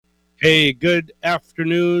Hey, good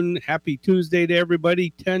afternoon. Happy Tuesday to everybody.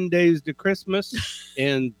 10 days to Christmas.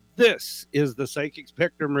 And this is the Psychic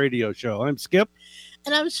Spectrum Radio Show. I'm Skip.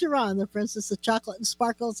 And I'm Sha'ron, the princess of chocolate and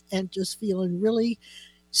sparkles, and just feeling really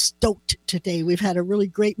stoked today. We've had a really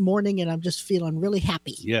great morning, and I'm just feeling really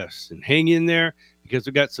happy. Yes, and hang in there because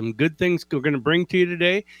we've got some good things we're going to bring to you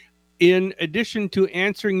today. In addition to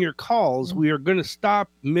answering your calls, we are going to stop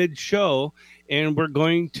mid-show, and we're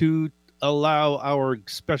going to allow our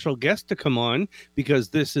special guest to come on because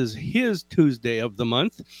this is his Tuesday of the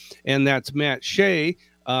month, and that's Matt Shea.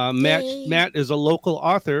 Matt is a local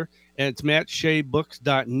author, and it's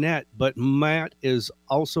mattsheabooks.net, but Matt is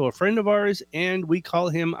also a friend of ours, and we call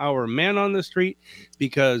him our man on the street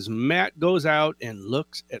because Matt goes out and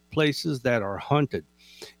looks at places that are haunted.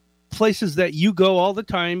 Places that you go all the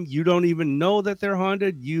time. You don't even know that they're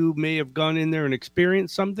haunted. You may have gone in there and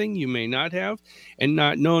experienced something. You may not have and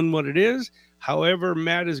not known what it is. However,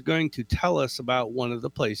 Matt is going to tell us about one of the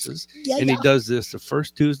places. He does this the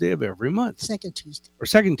first Tuesday of every month. Second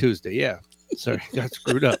Tuesday, yeah. Sorry, got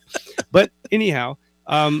screwed up. But anyhow,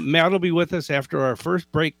 Matt will be with us after our first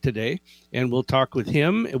break today, and we'll talk with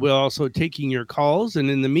him. We're also taking your calls. And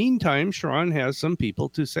in the meantime, Sha'ron has some people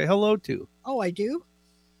to say hello to. Oh, I do?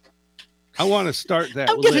 I want to start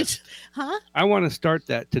that list. I want to start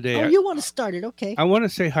that today. Oh, you want to start it? Okay. I want to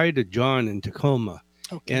say hi to John in Tacoma.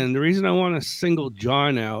 Okay. And the reason I want to single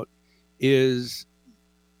John out is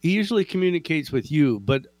he usually communicates with you,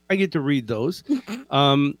 but I get to read those.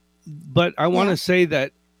 But I want to say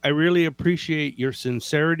that I really appreciate your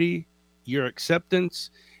sincerity, your acceptance,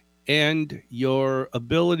 and your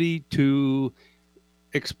ability to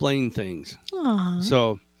explain things. Aww,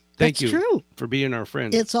 so thank you for being our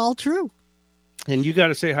friend. It's all true. And you got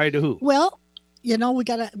to say hi to who? Well, you know, we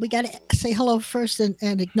gotta say hello first and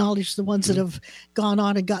acknowledge the ones that have gone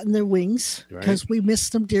on and gotten their wings because we miss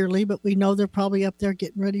them dearly, but we know they're probably up there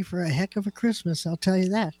getting ready for a heck of a Christmas. I'll tell you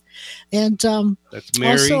that. And that's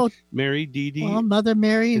Mary, Dee Dee, Mother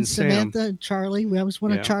Mary, and Samantha and Charlie. I was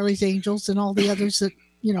one of Charlie's angels, and all the others that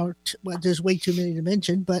there's way too many to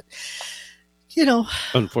mention, but.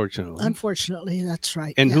 Unfortunately, that's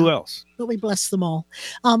right. And who else? But we bless them all.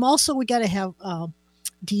 Also, we got to have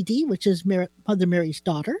Dee Dee, which is Mother Mary's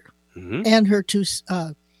daughter, and her two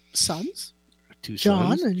sons,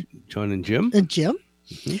 John and Jim.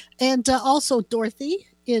 And also Dorothy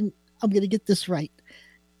in, I'm going to get this right.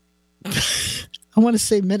 I want to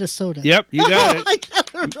say Minnesota. Yep, you got it. I got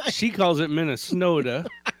it right. She calls it Minnesota.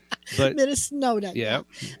 But Minnesota. Yeah.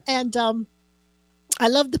 And I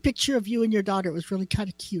love the picture of you and your daughter. It was really kind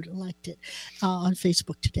of cute. I liked it on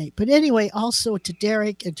Facebook today. But anyway, also to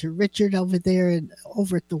Derek and to Richard over there and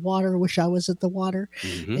over at the water. Wish I was at the water.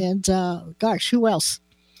 And gosh, who else?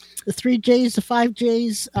 The 3 J's, the 5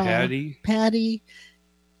 J's. Patty.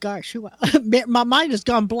 Gosh, who? My mind has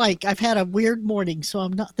gone blank. I've had a weird morning, so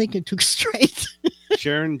I'm not thinking too straight.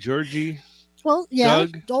 Sharon, Georgie. Well, yeah.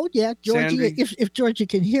 Doug, Georgie, if Georgie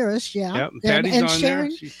can hear us, yeah. Patty's and on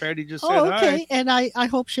Sharon, there. Patty just said hi. Okay. And I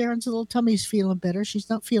hope Sharon's little tummy's feeling better. She's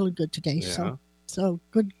not feeling good today. Yeah. So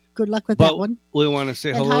good luck with that one. We want to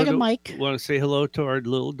say hello hi to Mike. We want to say hello to our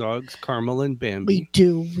little dogs, Carmel and Bambi. We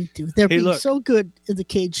do. They're being so good in the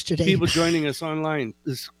cage today. People joining us online.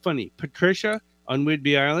 This is funny. Patricia on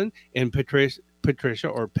Whidbey Island and Patricia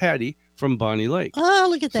or Patty from Bonnie Lake. Oh,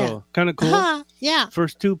 look at that. So, kind of cool. Yeah.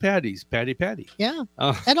 First two Patties. Patty. Yeah.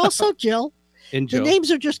 And also Jill. And Jill. The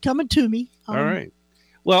names are just coming to me. All right.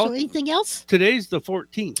 Well, so anything else? Today's the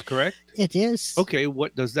 14th, correct? It is. Okay.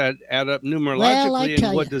 What does that add up numerologically?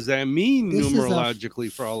 And what does that mean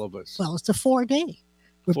numerologically for all of us? Well, it's a 4-day.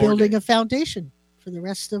 We're building a foundation for the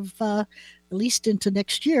rest of, at least into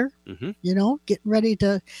next year. Getting ready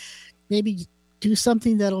to maybe do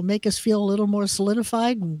something that'll make us feel a little more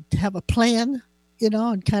solidified and have a plan,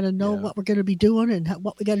 and kind of know what we're going to be doing and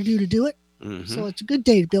what we got to do to do it. So it's a good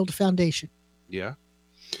day to build a foundation. Yeah.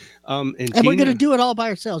 And we're going to do it all by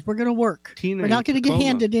ourselves. We're going to work. We're not going to get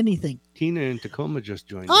handed anything. Tina in Tacoma just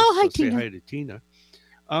joined us. Hi, Tina. Say hi to Tina.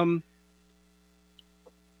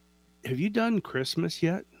 Have you done Christmas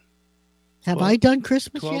yet? Have I done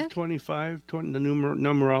Christmas yet? 1225, the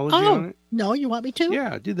numerology on it? No, you want me to?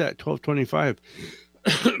 Yeah, do that, 1225.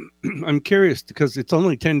 I'm curious because it's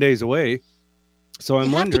only 10 days away. So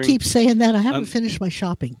I'm wondering. You have to keep saying that. I haven't finished my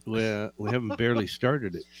shopping. Well, we haven't barely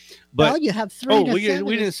started it. But, you have 3 to 7.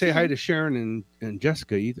 We didn't say hi to Sharon and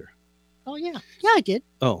Jessica either. Oh, yeah. Yeah, I did.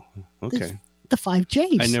 Oh, okay. The 5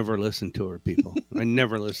 J's. I never listened to her, people. I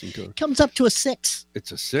never listened to her. Comes up to a 6.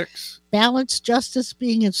 It's a 6. Balance, justice,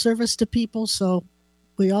 being in service to people. So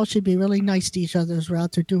We all should be really nice to each other as we're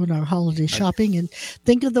out there doing our holiday shopping, and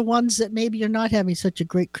think of the ones that maybe are not having such a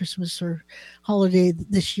great Christmas or holiday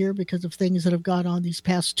this year because of things that have gone on these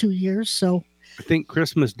past 2 years. So I think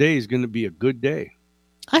Christmas Day is going to be a good day.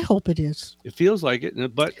 I hope it is. It feels like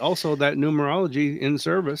it, but also that numerology in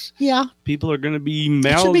service. Yeah. People are going to be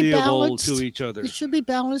malleable to each other. It should be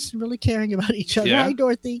balanced and really caring about each other. Yeah. Hi,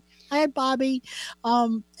 Dorothy. Hi, Bobby.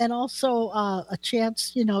 And also a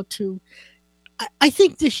chance, to... I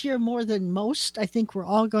think this year more than most, I think we're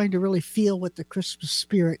all going to really feel what the Christmas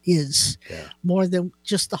spirit is, more than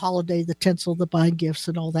just the holiday, the tinsel, the buying gifts,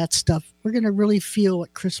 and all that stuff. We're going to really feel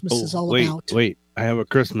what Christmas is all about. Wait, I have a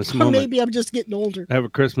Christmas Or moment. maybe I'm just getting older. I have a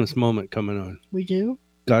Christmas moment coming on. We do?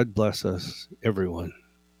 God bless us, everyone.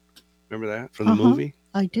 Remember that from the movie?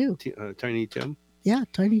 I do. Tiny Tim? Yeah,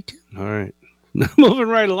 Tiny Tim. All right. Moving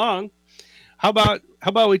right along. How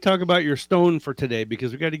about we talk about your stone for today,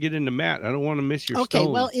 because we got to get into Matt. I don't want to miss your stone.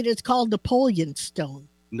 Okay, well, it is called Napoleon stone.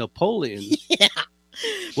 Napoleon? Yeah.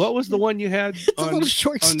 What was the one you had? It's a little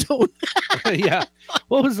short stone. Yeah.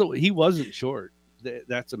 What was he wasn't short.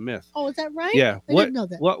 That's a myth. Oh, is that right? Yeah. I didn't know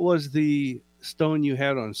that. What was the stone you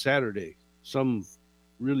had on Saturday? Some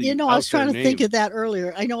really I was trying to think of that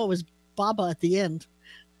earlier. I know it was Baba at the end.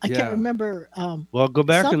 I can't remember. Well, go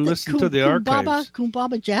back and listen to the archives.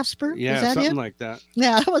 Kumbaba Jasper? Yeah, is that something it? like that.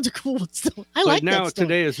 Yeah, that was a cool stone. I like that stone. But now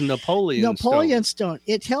today is Napoleon stone.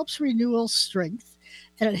 It helps renewal strength,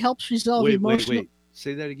 and it helps resolve emotional... Wait.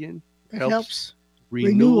 Say that again. It helps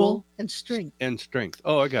renewal and strength.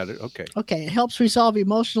 Oh, I got it. Okay. Okay, it helps resolve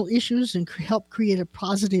emotional issues and help create a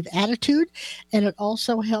positive attitude, and it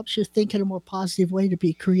also helps you think in a more positive way to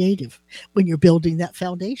be creative when you're building that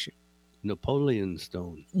foundation. Napoleon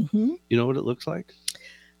stone. Mm-hmm. You know what it looks like?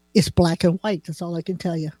 It's black and white. That's all I can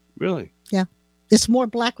tell you. Really? Yeah. It's more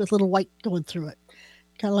black with little white going through it.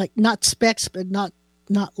 Kind of like not specks, but not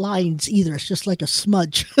lines either. It's just like a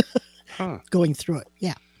smudge going through it.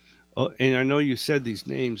 Yeah. Oh, and I know you said these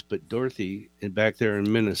names, but Dorothy, back there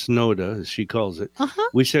in Minnesota, as she calls it,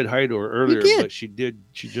 we said hi to her earlier, but she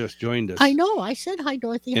just joined us. I know. I said hi,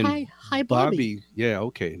 Dorothy. And hi, Bobby. Yeah,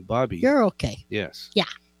 okay. Bobby. You're okay. Yes. Yeah.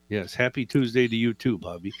 Yes. Happy Tuesday to you too,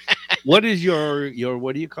 Bobby. What is your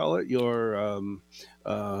what do you call it? Your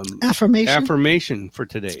affirmation for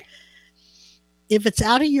today? If it's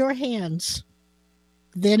out of your hands,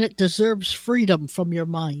 then it deserves freedom from your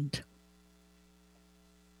mind.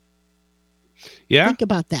 Yeah. Think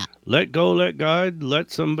about that. Let go, let God,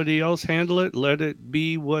 let somebody else handle it. Let it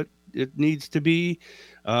be what it needs to be.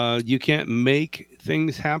 You can't make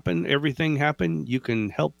things happen, everything happen. You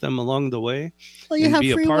can help them along the way. Well, you have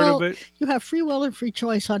be free a part will. of it. You have free will and free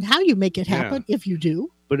choice on how you make it happen. If you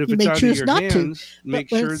do, but if you it's may out choose of your not hands, to. make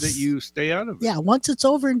sure that you stay out of it. Yeah, once it's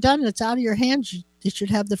over and done, and it's out of your hands. You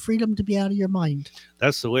should have the freedom to be out of your mind.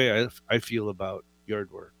 That's the way I feel about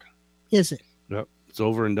yard work. Is it? Yep. It's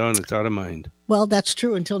over and done. It's out of mind. Well, that's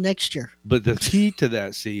true until next year. But the key to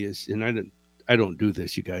that, is, and I don't do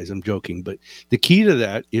this, you guys. I'm joking, but the key to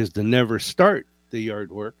that is to never start the yard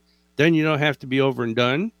work. Then you don't have to be over and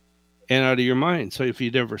done and out of your mind. So if you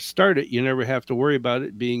never start it, you never have to worry about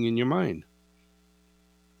it being in your mind.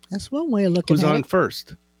 That's one way of looking at it. Who's on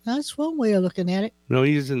first? That's one way of looking at it. No,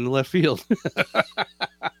 he's in the left field.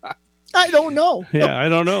 I don't know. Yeah, I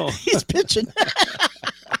don't know. He's pitching.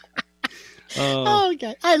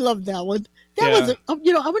 Okay, I love that one. That was, I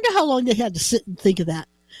wonder how long they had to sit and think of that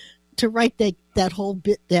to write that whole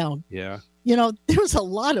bit down. Yeah. There was a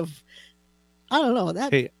lot of, I don't know.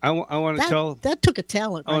 That. Hey, I want to tell. That took a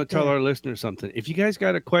talent. I want to tell our listeners something. If you guys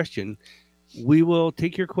got a question, we will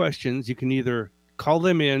take your questions. You can either call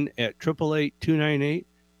them in at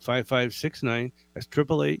 888-298-5569. That's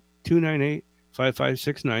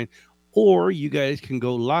 888-298-5569. Or you guys can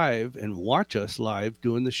go live and watch us live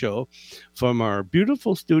doing the show from our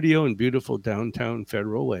beautiful studio in beautiful downtown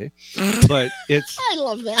Federal Way. But it's I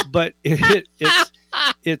love that. But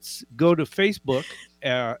it's go to Facebook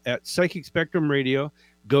at Psychic Spectrum Radio.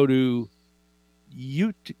 Go to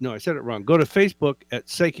YouTube. No, I said it wrong. Go to Facebook at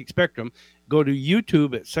Psychic Spectrum. Go to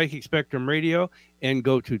YouTube at Psychic Spectrum Radio, and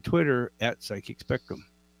go to Twitter at Psychic Spectrum.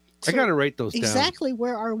 So I got to write those down. Exactly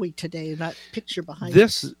where are we today? That picture behind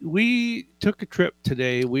us. We took a trip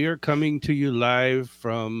today. We are coming to you live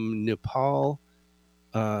from Nepal.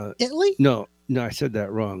 Italy? No, I said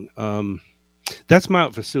that wrong. That's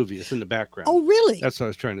Mount Vesuvius in the background. Oh, really? That's what I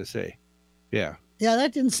was trying to say. Yeah. Yeah,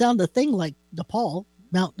 that didn't sound a thing like Nepal.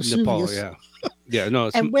 Mount Vesuvius. Nepal, yeah. Yeah,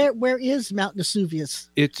 no. And where is Mount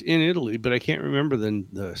Vesuvius? It's in Italy, but I can't remember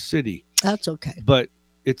the city. That's okay. But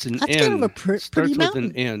it's an That's N. kind of a pretty starts mountain.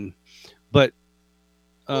 with an N. But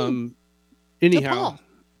anyhow,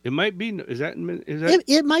 It might be. Is that?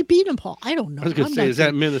 It might be Nepal. I don't know. I was going to say, is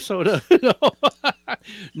that Minnesota?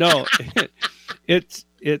 No, it's.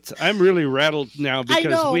 I'm really rattled now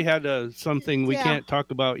because we had something we can't talk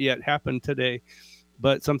about yet happen today,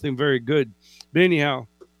 but something very good. But anyhow,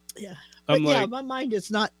 my mind is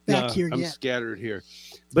not back here yet. I'm scattered here,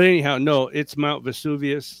 but anyhow, no, it's Mount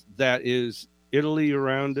Vesuvius. That is Italy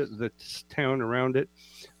around it, the town around it.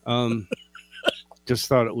 Just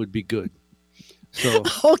thought it would be good. So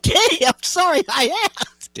okay, I'm sorry I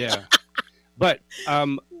asked. Yeah, but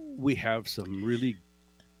we have some really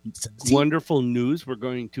wonderful news we're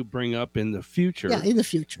going to bring up in the future. Yeah, in the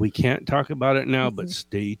future. We can't talk about it now, but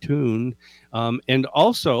stay tuned. And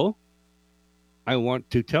also, I want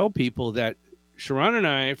to tell people that Sha'ron and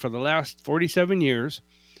I, for the last 47 years,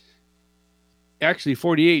 actually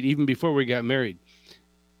 48, even before we got married,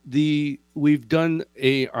 we've done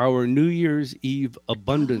our New Year's Eve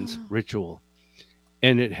abundance ritual.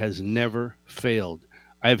 And it has never failed.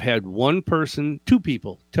 I've had two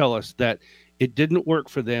people tell us that it didn't work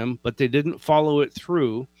for them, but they didn't follow it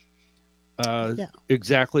through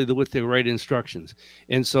exactly with the right instructions.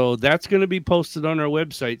 And so that's going to be posted on our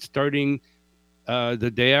website starting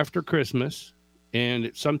the day after Christmas. And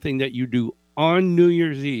it's something that you do on New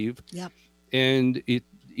Year's Eve. Yep. And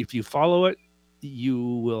if you follow it,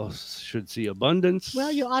 you should see abundance.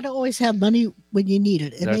 Well, you ought to always have money when you need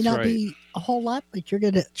it. It may not be a whole lot, but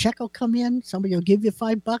check will come in. Somebody will give you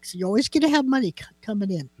 $5. You're always going to have money coming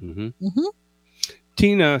in. Mm-hmm. Mm-hmm.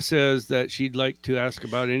 Tina says that she'd like to ask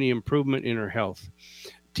about any improvement in her health.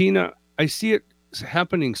 Tina, I see it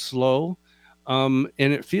happening slow, and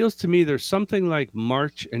it feels to me there's something like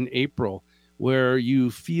March and April where you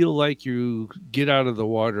feel like you get out of the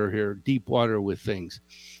water here, deep water with things.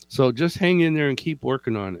 So just hang in there and keep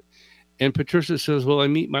working on it. And Patricia says, will I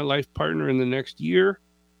meet my life partner in the next year?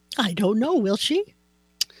 I don't know. Will she?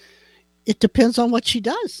 It depends on what she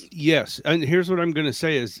does. Yes. And here's what I'm going to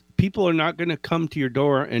say is people are not going to come to your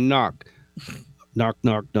door and knock,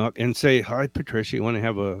 and say, hi, Patricia, you want to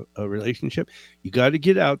have a relationship? You got to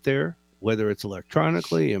get out there, whether it's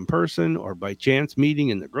electronically, in person, or by chance meeting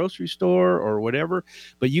in the grocery store or whatever.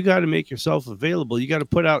 But you got to make yourself available. You got to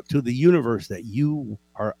put out to the universe that you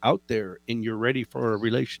are out there and you're ready for a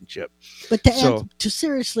relationship. But to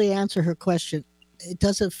seriously answer her question, it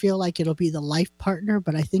doesn't feel like it'll be the life partner,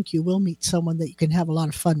 but I think you will meet someone that you can have a lot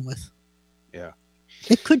of fun with. Yeah.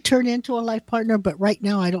 It could turn into a life partner, but right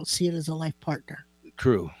now I don't see it as a life partner.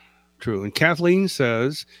 True. And Kathleen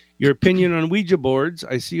says, your opinion on Ouija boards,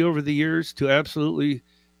 I see over the years to absolutely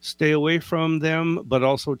stay away from them, but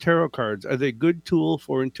also tarot cards. Are they a good tool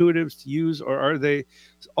for intuitives to use, or are they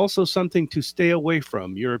also something to stay away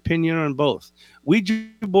from? Your opinion on both. Ouija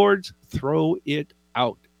boards, throw it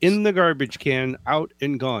out. In the garbage can, out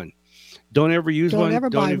and gone. Don't ever use one.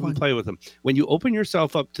 Don't even play with them. When you open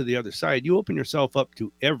yourself up to the other side, you open yourself up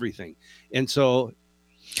to everything. And so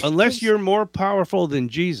unless you're more powerful than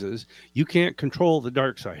Jesus, you can't control the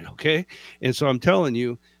dark side, okay? And so I'm telling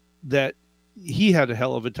you that he had a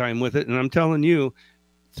hell of a time with it, and I'm telling you,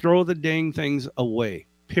 throw the dang things away,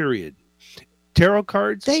 period. Tarot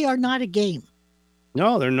cards? They are not a game.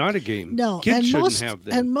 No, they're not a game. No. Kids shouldn't have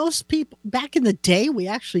them. And most people, back in the day, we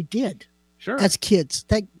actually did. Sure. As kids.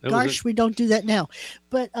 Gosh, we don't do that now.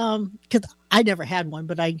 But, because I never had one,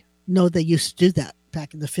 but I know they used to do that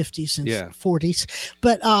back in the 50s and 40s.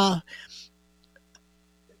 But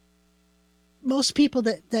most people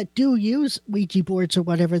that do use Ouija boards or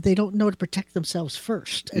whatever, they don't know to protect themselves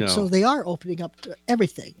first. And so they are opening up to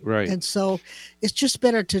everything. Right. And so it's just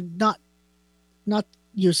better to not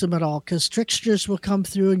use them at all, because tricksters will come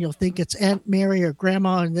through and you'll think it's Aunt Mary or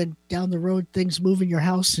Grandma, and then down the road things move in your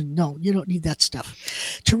house, and no, you don't need that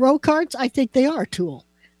stuff. Tarot cards, I think they are a tool.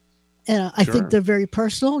 I think they're very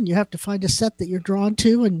personal, and you have to find a set that you're drawn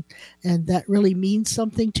to and that really means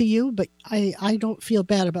something to you. But I don't feel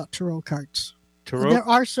bad about tarot cards. There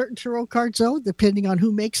are certain tarot cards, though, depending on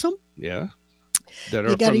who makes them. Yeah. That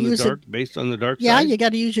are from the dark, based on the dark side. Yeah, you got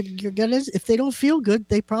to use your guns. If they don't feel good,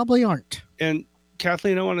 they probably aren't. And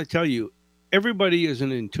Kathleen, I want to tell you, everybody is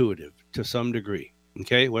an intuitive to some degree.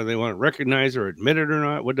 Okay, whether they want to recognize or admit it or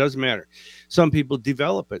not, what doesn't matter. Some people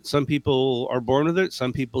develop it. Some people are born with it.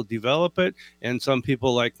 Some people develop it. And some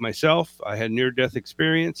people, like myself, I had near-death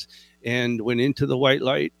experience and went into the white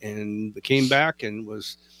light and came back and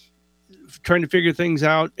was trying to figure things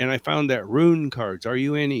out. And I found that rune cards,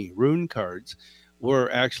 R-U-N-E, rune cards,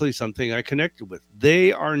 were actually something I connected with.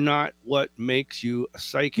 They are not what makes you a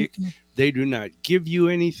psychic. Mm-hmm. They do not give you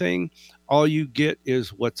anything. All you get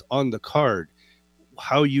is what's on the card.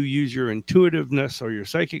 How you use your intuitiveness or your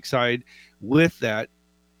psychic side with that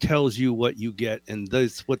tells you what you get, and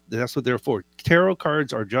that's what they're for. Tarot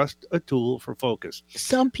cards are just a tool for focus.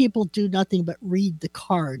 Some people do nothing but read the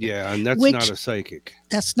card. Yeah, and that's not a psychic.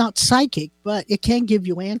 That's not psychic, but it can give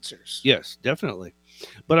you answers. Yes, definitely.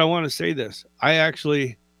 But I want to say this. I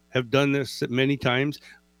actually have done this many times.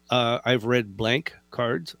 I've read blank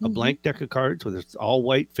cards, a blank deck of cards with it's all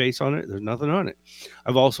white face on it. There's nothing on it.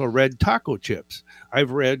 I've also read taco chips.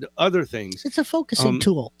 I've read other things. It's a focusing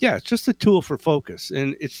tool. Yeah, it's just a tool for focus.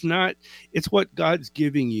 And it's what God's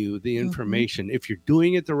giving you, the information. If you're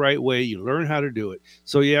doing it the right way, you learn how to do it.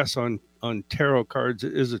 So yes, on tarot cards,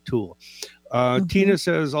 it is a tool. Tina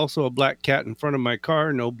says also a black cat in front of my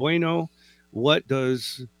car. No bueno. What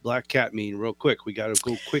does black cat mean? Real quick. We got to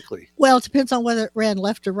go quickly. Well, it depends on whether it ran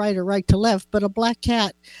left to right or right to left. But a black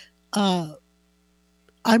cat, I'm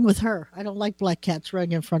with her. I don't like black cats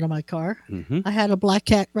running in front of my car. I had a black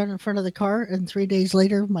cat run in front of the car, and 3 days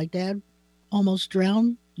later, my dad almost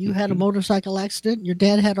drowned. You had a motorcycle accident. Your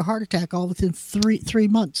dad had a heart attack all within three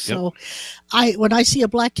months. Yep. So when I see a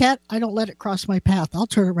black cat, I don't let it cross my path. I'll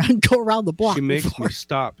turn around and go around the block. She makes me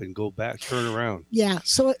stop and go back, turn around. Yeah.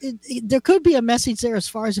 So there could be a message there as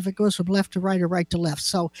far as if it goes from left to right or right to left.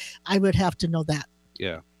 So I would have to know that.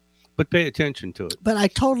 Yeah. But pay attention to it. But I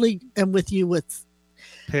totally am with you with.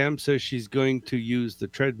 Pam says she's going to use the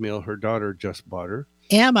treadmill her daughter just bought her.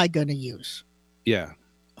 Am I going to use? Yeah.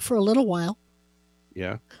 For a little while.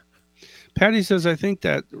 Yeah. Patty says, I think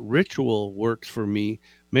that ritual works for me.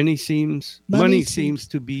 Money seems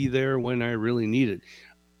to be there when I really need it.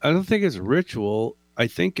 I don't think it's ritual. I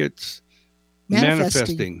think it's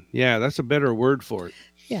manifesting. Yeah, that's a better word for it.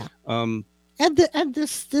 Yeah. And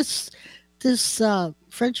this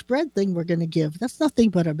French bread thing we're going to give, that's nothing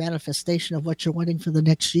but a manifestation of what you're wanting for the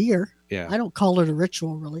next year. Yeah. I don't call it a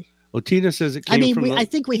ritual, really. Well, Tina says it came from I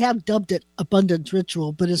think we have dubbed it abundance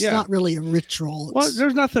ritual, but it's not really a ritual. Well,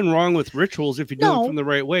 there's nothing wrong with rituals if you do it from the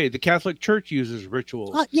right way. The Catholic Church uses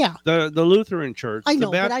rituals. Yeah. The Lutheran Church. I know,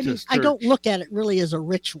 the Baptist but I don't look at it really as a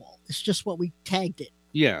ritual. It's just what we tagged it.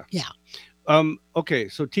 Yeah. Yeah. Okay,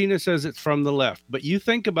 so Tina says it's from the left, but you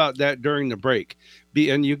think about that during the break.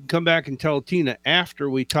 And you can come back and tell Tina after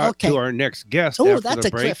we talk to our next guest. Oh, that's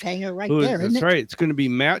a cliffhanger right there, isn't it? That's right. It's going to be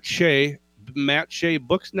Matt Shea.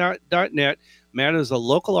 MattSheaBooks.net. Matt is a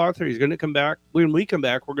local author. He's going to come back. When we come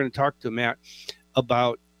back, we're going to talk to Matt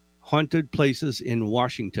about haunted places in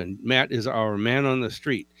Washington. Matt is our man on the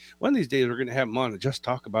street. One of these days, we're going to have him on and just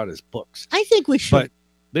talk about his books. I think we should.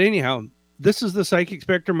 But anyhow, this is the Psychic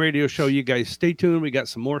Spectrum Radio Show. You guys stay tuned. We got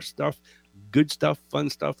some more stuff, good stuff, fun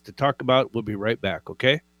stuff to talk about. We'll be right back,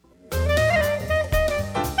 okay?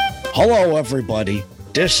 Hello, everybody.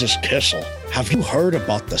 This is Kissel. Have you heard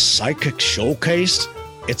about the Psychic Showcase?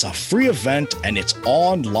 It's a free event and it's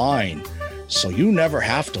online, so you never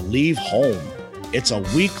have to leave home. It's a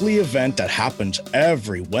weekly event that happens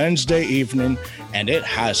every Wednesday evening, and it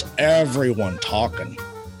has everyone talking.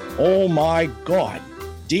 Oh my God,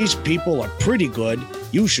 these people are pretty good.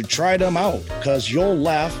 You should try them out, because you'll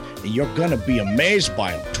laugh and you're going to be amazed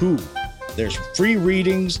by them too. There's free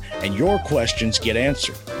readings and your questions get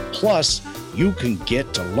answered. Plus, you can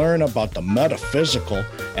get to learn about the metaphysical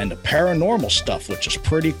and the paranormal stuff, which is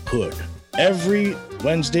pretty good. Every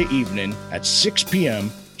Wednesday evening at 6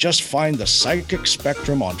 p.m., just find the Psychic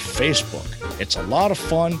Spectrum on Facebook. It's a lot of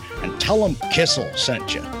fun, and tell them Kissel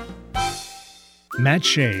sent you. Matt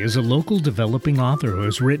Shea is a local developing author who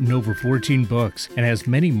has written over 14 books and has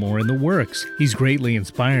many more in the works. He's greatly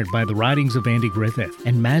inspired by the writings of Andy Griffith,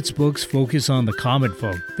 and Matt's books focus on the common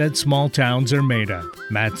folk that small towns are made of.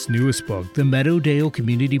 Matt's newest book, The Meadowdale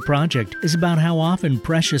Community Project, is about how often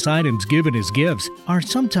precious items given as gifts are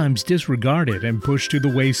sometimes disregarded and pushed to the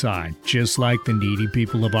wayside, just like the needy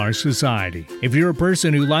people of our society. If you're a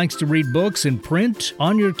person who likes to read books in print,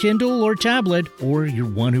 on your Kindle or tablet, or you're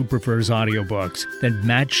one who prefers audiobooks, then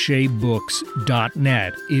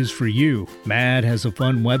MattSheaBooks.net is for you. Matt has a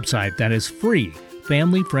fun website that is free,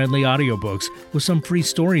 family-friendly audiobooks with some free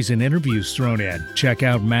stories and interviews thrown in. Check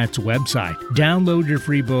out Matt's website, download your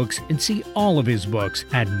free books, and see all of his books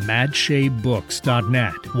at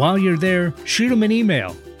MattSheaBooks.net. While you're there, shoot him an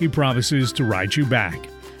email. He promises to write you back.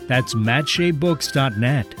 That's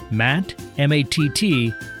MattSheaBooks.net. Matt,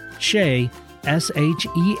 M-A-T-T, Shea,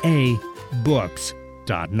 S-H-E-A,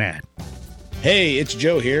 Books.net. Hey, it's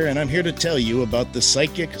Joe here, and I'm here to tell you about the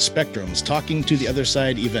Psychic Spectrum's Talking to the Other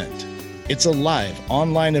Side event. It's a live,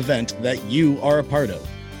 online event that you are a part of.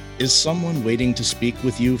 Is someone waiting to speak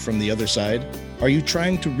with you from the other side? Are you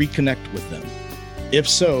trying to reconnect with them? If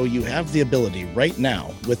so, you have the ability right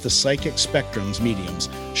now with the Psychic Spectrum's mediums,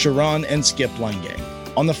 Sha'ron and Skip.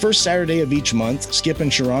 On the first Saturday of each month, Skip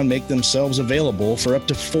and Sha'ron make themselves available for up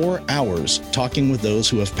to 4 hours, talking with those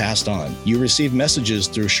who have passed on. You receive messages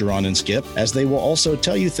through Sha'ron and Skip, as they will also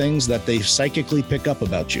tell you things that they psychically pick up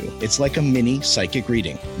about you. It's like a mini psychic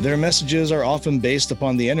reading. Their messages are often based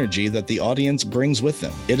upon the energy that the audience brings with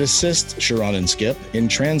them. It assists Sha'ron and Skip in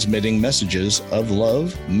transmitting messages of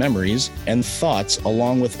love, memories, and thoughts,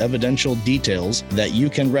 along with evidential details that you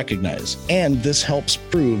can recognize. And this helps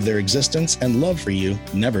prove their existence and love for you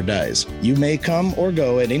never dies. You may come or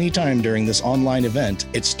go at any time during this online event.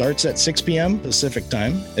 It starts at 6 p.m. Pacific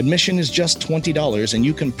time. Admission is just $20, and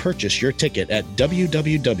you can purchase your ticket at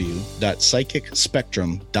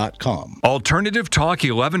www.psychicspectrum.com. Alternative Talk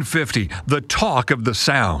 1150, the talk of the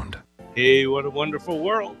sound. Hey, what a wonderful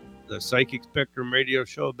world. The Psychic Spectrum radio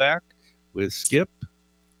show back with Skip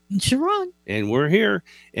and Sha'ron. And we're here.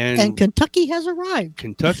 And Kentucky has arrived.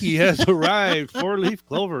 Kentucky has arrived. 4-leaf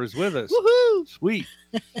clover is with us. Woohoo! Sweet.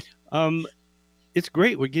 It's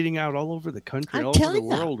great. We're getting out all over the country, all over the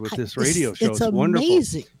world with this radio show. It's wonderful.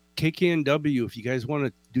 Amazing. KKNW, if you guys want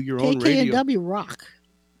to do your own radio. KKNW rock.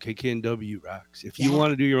 KKNW rocks. If you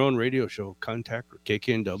want to do your own radio show, contact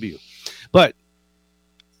KKNW. But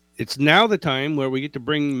it's now the time where we get to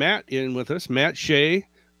bring Matt in with us. Matt Shea,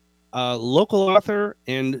 local author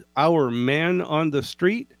and our man on the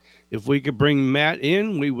street. If we could bring Matt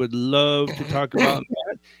in, we would love to talk about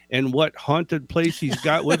Matt and what haunted place he's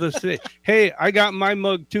got with us today. Hey, I got my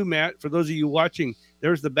mug too, Matt. For those of you watching,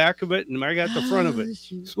 there's the back of it, and I got the front of it.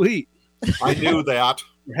 Sweet. I knew that.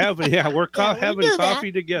 We're having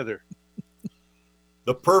coffee together.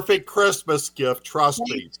 The perfect Christmas gift, trust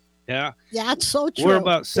me. Yeah. Yeah, it's so true. We're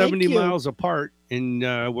about 70 miles apart, and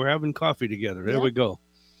we're having coffee together. There we go.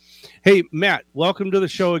 Hey, Matt, welcome to the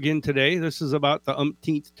show again today. This is about the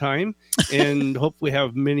umpteenth time, and hope we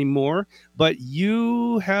have many more. But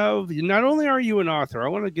you have, not only are you an author, I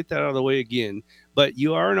want to get that out of the way again, but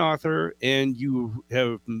you are an author, and you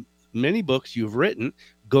have many books you've written.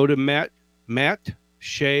 Go to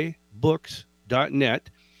mattsheabooks.net,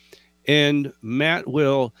 and Matt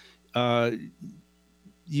will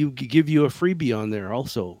give you a freebie on there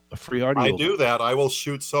also, a free audio. I do that. I will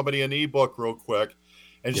shoot somebody an ebook real quick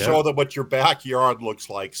and show them what your backyard looks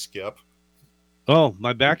like, Skip. Oh,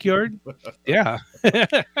 my backyard? Yeah.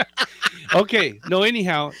 Okay. No,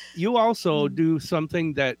 anyhow, you also do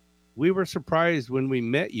something that we were surprised when we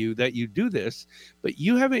met you that you do this, but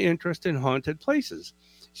you have an interest in haunted places.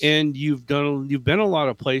 And you've been a lot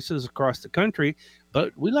of places across the country,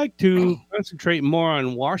 but we like to concentrate more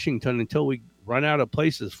on Washington until we run out of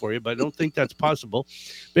places for you, but I don't think that's possible.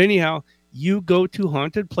 But anyhow, you go to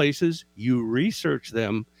haunted places, you research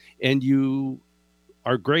them, and you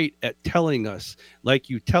are great at telling us, like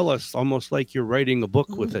you tell us almost like you're writing a book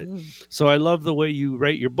with it. So I love the way you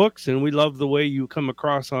write your books, and we love the way you come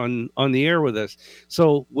across on the air with us.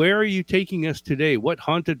 So where are you taking us today? What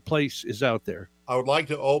haunted place is out there? I would like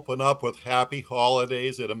to open up with happy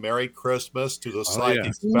holidays and a Merry Christmas to the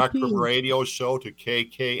Psychic Spectrum radio show, to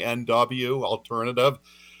KKNW Alternative,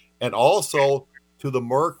 and also to the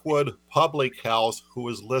Mirkwood Public House, who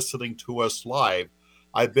is listening to us live.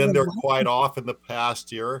 I've been there quite often the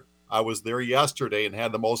past year. I was there yesterday and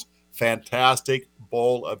had the most fantastic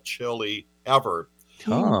bowl of chili ever.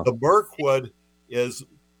 The Mirkwood is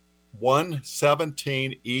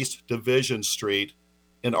 117 East Division Street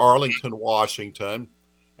in Arlington, Washington.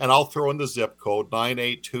 And I'll throw in the zip code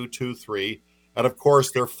 98223. And of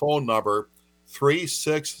course, their phone number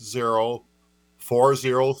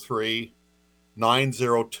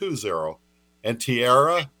 360-403-9020. And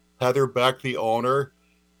Tiara, Heather Beck, the owner,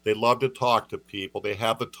 they love to talk to people. They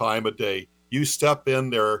have the time of day. You step in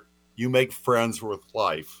there, you make friends with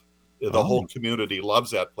life. The whole community loves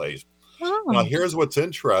that place. Now, here's what's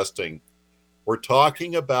interesting. We're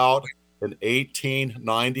talking about an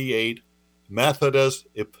 1898 Methodist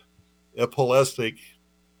Episcopal.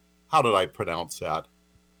 How did I pronounce that?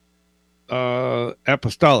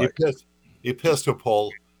 Apostolic.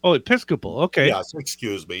 Episcopal. Oh, Episcopal. Okay. Yes,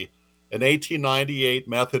 excuse me. An 1898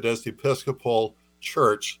 Methodist Episcopal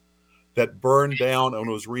church that burned down and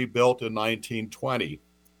was rebuilt in 1920.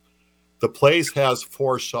 The place has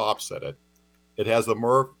 4 shops in it. It has the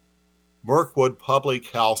Mirkwood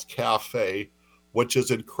Public House Cafe, which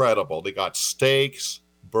is incredible. They got steaks,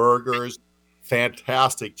 burgers,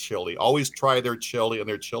 fantastic chili. Always try their chili and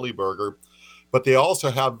their chili burger. But they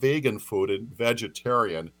also have vegan food and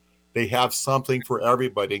vegetarian. They have something for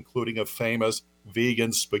everybody, including a famous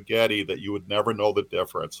vegan spaghetti that you would never know the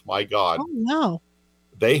difference. My God. Oh, no.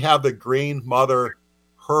 They have the Green Mother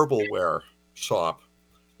Herbalware shop,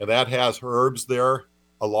 and that has herbs there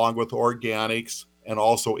along with organics, and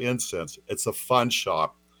also incense. It's a fun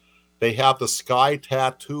shop. They have the Sky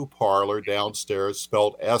Tattoo Parlor downstairs,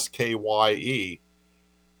 spelled Skye,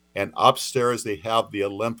 and upstairs they have the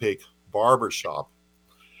Olympic Barber Shop.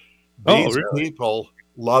 These people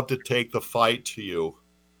love to take the fight to you.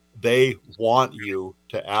 They want you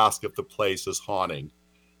to ask if the place is haunting.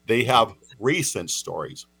 They have recent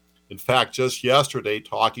stories. In fact, just yesterday,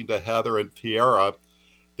 talking to Heather and Tiara,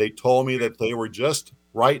 they told me that they were just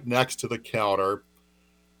right next to the counter,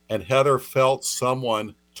 and Heather felt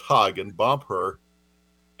someone tug and bump her,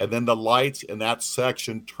 and then the lights in that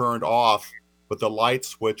section turned off, but the light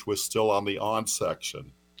switch was still on the on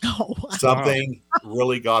section. Oh, wow. Something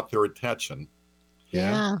really got their attention.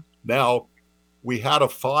 Yeah. Now, we had a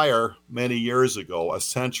fire many years ago, a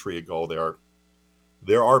century ago there.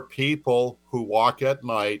 There are people who walk at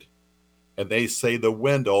night and they say the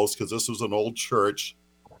windows, because this was an old church,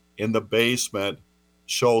 in the basement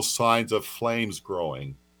show signs of flames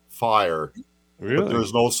growing, fire. Really? But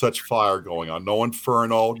there's no such fire going on. No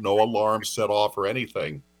inferno, no alarm set off or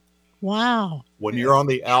anything. Wow. When you're on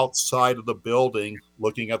the outside of the building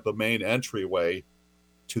looking at the main entryway,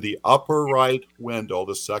 to the upper right window,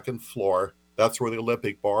 the second floor, that's where the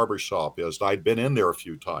Olympic Barber Shop is. I'd been in there a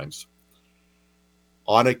few times.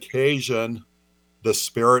 On occasion, the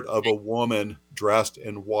spirit of a woman dressed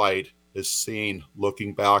in white is seen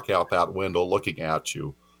looking back out that window, looking at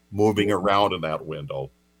you, moving around in that window.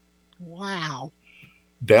 Wow.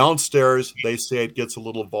 Downstairs, they say it gets a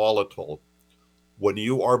little volatile. When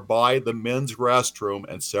you are by the men's restroom,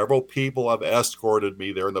 and several people have escorted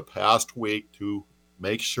me there in the past week to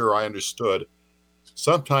make sure I understood,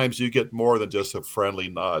 sometimes you get more than just a friendly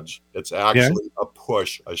nudge. It's actually a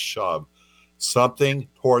push, a shove. Something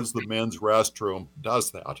towards the men's restroom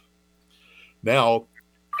does that. Now,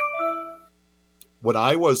 when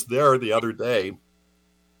I was there the other day,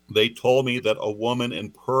 they told me that a woman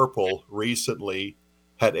in purple recently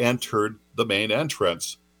had entered the main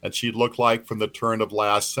entrance, and she looked like from the turn of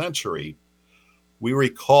last century. We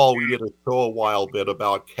recall we did a show a while bit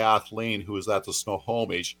about Kathleen, who was at the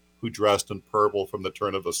Snohomish, who dressed in purple from the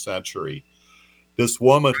turn of the century. This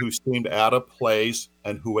woman who seemed out of place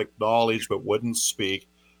and who acknowledged but wouldn't speak,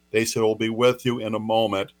 they said, "We'll be with you in a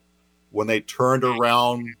moment." When they turned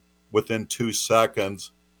around within 2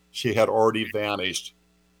 seconds, she had already vanished.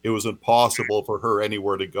 It was impossible for her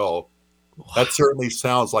anywhere to go. That certainly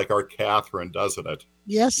sounds like our Catherine, doesn't it?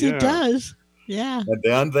 Yes, it does. Yeah. And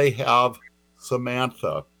then they have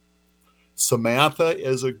Samantha. Samantha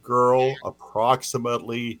is a girl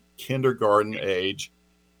approximately kindergarten age,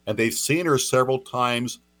 and they've seen her several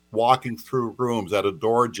times walking through rooms at a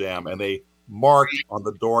door jamb, and they marked on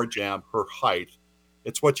the door jamb her height.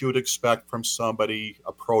 It's what you would expect from somebody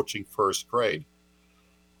approaching first grade.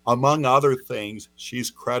 Among other things, she's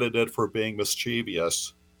credited for being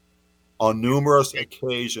mischievous. On numerous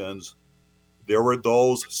occasions, there were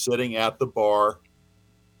those sitting at the bar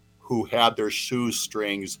who had their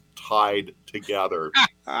shoestrings tied together.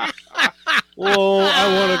 Whoa,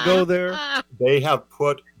 I want to go there. They have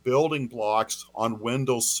put building blocks on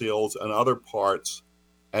window sills and other parts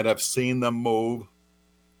and have seen them move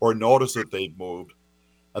or noticed that they've moved.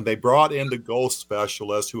 And they brought in the ghost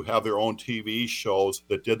specialists who have their own TV shows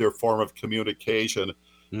that did their form of communication,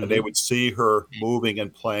 and they would see her moving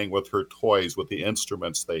and playing with her toys, with the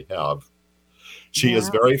instruments they have. She is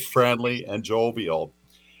very friendly and jovial.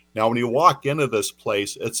 Now, when you walk into this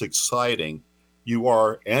place, it's exciting. You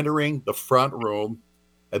are entering the front room,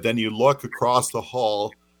 and then you look across the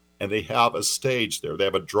hall, and they have a stage there. They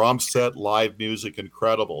have a drum set, live music,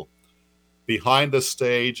 incredible. Behind the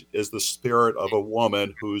stage is the spirit of a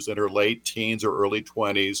woman who's in her late teens or early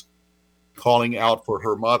 20s calling out for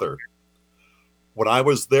her mother. When I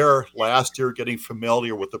was there last year getting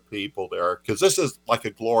familiar with the people there, because this is like a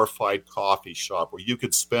glorified coffee shop where you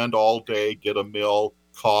could spend all day, get a meal,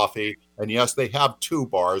 coffee, and yes, they have 2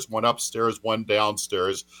 bars, one upstairs, one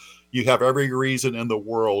downstairs. You have every reason in the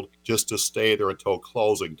world just to stay there until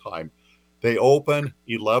closing time. They open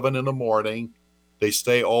 11 in the morning. They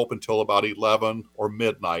stay open till about 11 or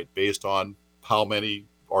midnight based on how many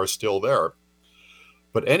are still there.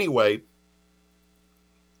 But anyway,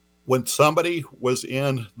 when somebody was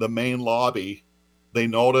in the main lobby, they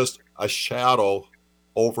noticed a shadow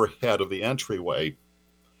overhead of the entryway.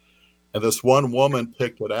 And this one woman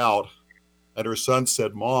picked it out, and her son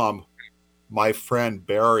said, "Mom, my friend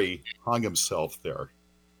Barry hung himself there."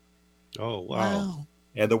 Oh, wow.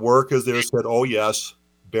 And the workers there said, "Oh, yes,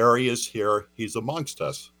 Barry is here. He's amongst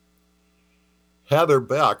us." Heather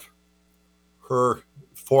Beck, her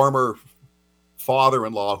former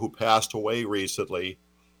father-in-law who passed away recently,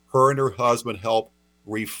 her and her husband helped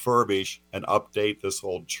refurbish and update this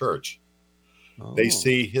old church. Oh. They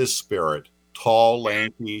see his spirit, tall,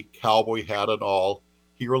 lanky, cowboy hat and all.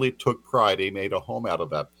 He really took pride. He made a home out of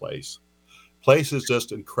that place. Place is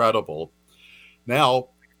just incredible. Now,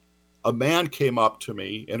 a man came up to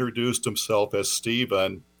me, introduced himself as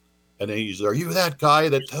Stephen, and he said, "Are you that guy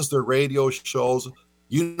that does the radio shows?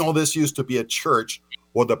 You know, this used to be a church.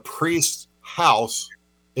 Well, the priest's house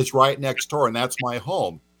is right next door, and that's my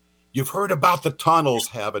home. You've heard about the tunnels,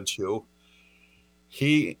 haven't you?"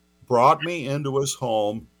 He brought me into his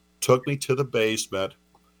home, took me to the basement,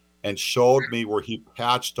 and showed me where he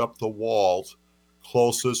patched up the walls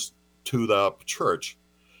closest to the church.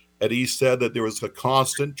 And he said that there was a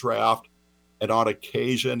constant draft, and on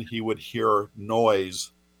occasion he would hear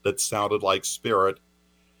noise that sounded like spirit.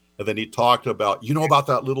 And then he talked about, you know about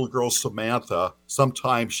that little girl, Samantha?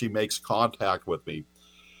 Sometimes she makes contact with me.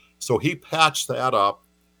 So he patched that up,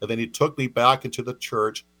 and then he took me back into the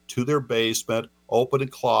church to their basement, opened a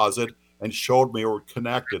closet, and showed me we were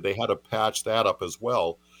connected. They had to patch that up as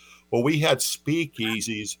well. Well, we had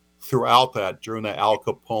speakeasies throughout that during the Al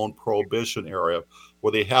Capone Prohibition era,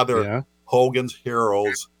 where they had their Hogan's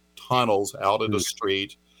Heroes tunnels out in the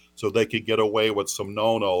street so they could get away with some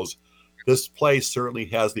no-nos. This place certainly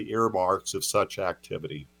has the earmarks of such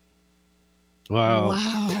activity.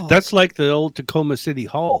 Wow. That's like the old Tacoma City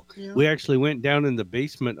Hall. Yeah. We actually went down in the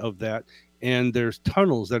basement of that, and there's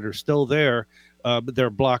tunnels that are still there, but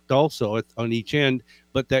they're blocked also on each end,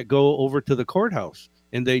 but that go over to the courthouse.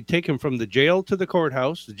 And they take him from the jail to the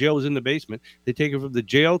courthouse. The jail was in the basement. They take him from the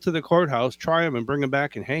jail to the courthouse, try him, and bring him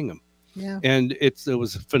back and hang him. Yeah. And it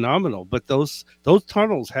was phenomenal. But those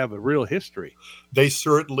tunnels have a real history. They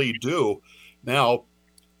certainly do. Now,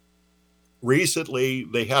 recently,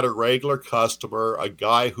 they had a regular customer, a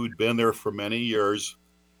guy who'd been there for many years,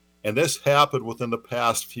 and this happened within the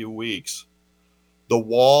past few weeks. The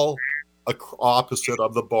wall opposite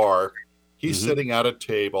of the bar, he's sitting at a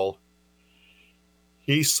table.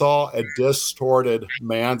 He saw a distorted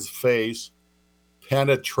man's face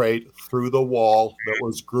penetrate through the wall that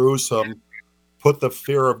was gruesome, put the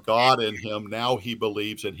fear of God in him. Now he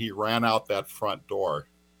believes, and he ran out that front door.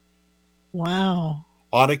 Wow.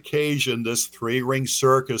 On occasion, this 3-ring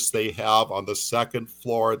circus they have on the second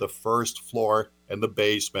floor, the first floor, and the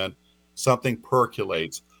basement, something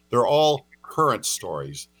percolates. They're all current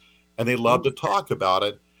stories, and they love to talk about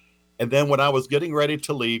it. And then when I was getting ready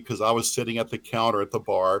to leave, because I was sitting at the counter at the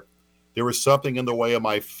bar, there was something in the way of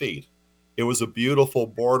my feet. It was a beautiful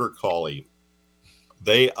border collie.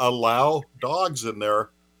 They allow dogs in there,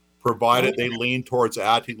 provided they lean towards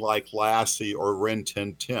acting like Lassie or Rin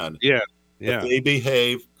Tin Tin. Yeah. If they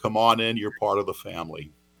behave, come on in, you're part of the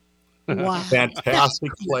family. Wow.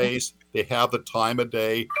 Fantastic place. They have the time of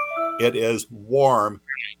day. It is warm.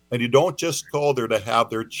 And you don't just go there to have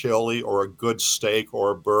their chili or a good steak or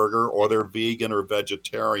a burger, or they're vegan or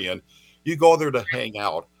vegetarian. You go there to hang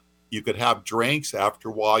out. You could have drinks. After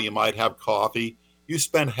a while, you might have coffee. You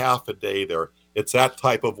spend half a day there. It's that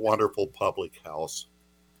type of wonderful public house.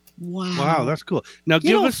 Wow, that's cool. Now,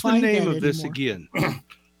 give us the name of this again.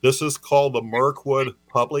 This is called the Mirkwood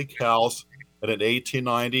Public House. And in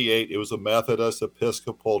 1898, it was a Methodist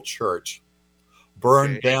Episcopal church.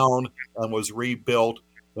 Burned down and was rebuilt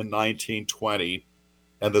in 1920.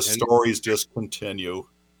 And the stories just continue.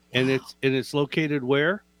 And it's located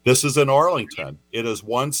where? This is in Arlington. It is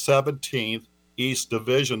 117th East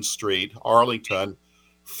Division Street, Arlington,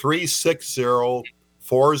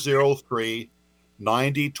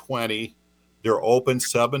 360-403-9020. They're open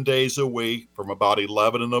 7 days a week from about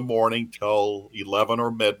 11 in the morning till 11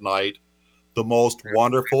 or midnight. The most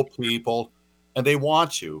wonderful people, and they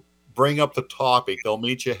want you. Bring up the topic. They'll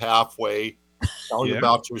meet you halfway, tell you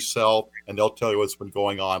about yourself, and they'll tell you what's been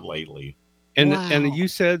going on lately. And and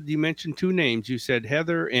you mentioned 2 names. You said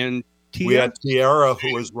Heather and Tia. We had Tiara,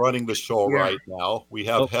 who is running the show right now. We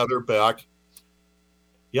have Heather Beck.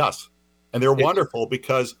 Yes. And they're wonderful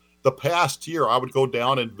because the past year I would go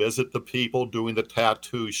down and visit the people doing the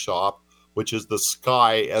tattoo shop, which is the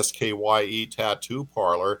Skye, S-K-Y-E tattoo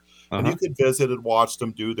parlor. And you could visit and watch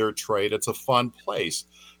them do their trade. It's a fun place.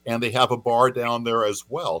 And they have a bar down there as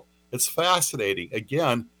well. It's fascinating.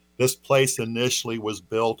 Again, this place initially was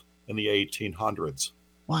built in the 1800s.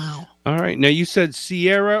 Wow. All right. Now, you said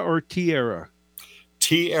Sierra or Tiara?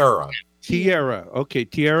 Tiara. Tiara. Okay.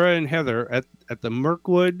 Tiara and Heather at the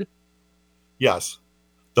Mirkwood. Yes.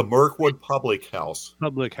 The Mirkwood Public House.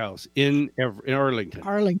 Public House in Arlington.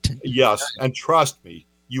 Arlington. Yes. And trust me,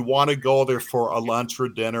 you want to go there for a lunch or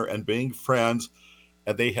dinner and being friends.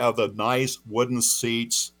 And they have the nice wooden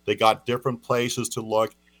seats. They got different places to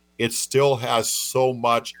look. It still has so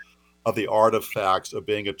much of the artifacts of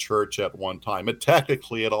being a church at one time. And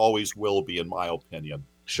technically, it always will be, in my opinion.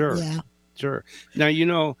 Sure. Yeah. Sure. Now,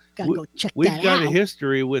 Gotta go check we've that got out. a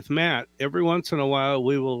history with Matt. Every once in a while,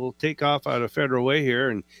 we will take off out of Federal Way here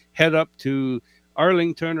and head up to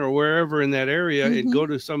Arlington or wherever in that area and go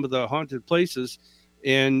to some of the haunted places.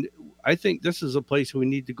 And I think this is a place we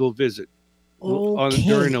need to go visit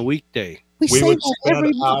during a weekday. We would that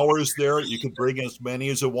spend hours there. You can bring as many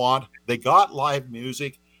as you want. They got live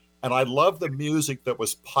music, and I love the music that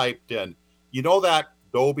was piped in. You know that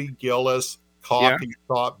Dobie Gillis coffee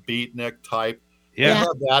shop beatnik type? Yeah. They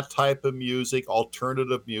have that type of music,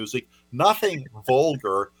 alternative music, nothing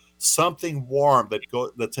vulgar, something warm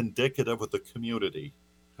that's indicative of the community.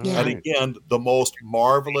 Yeah. And again, the most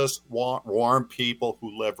marvelous, warm people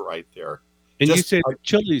who live right there. And you said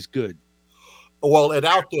chili's good. Well, it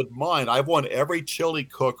outdid mine. I've won every chili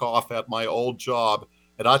cook-off at my old job,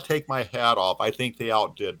 and I take my hat off. I think they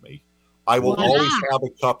outdid me. I will always have a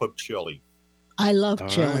cup of chili. I love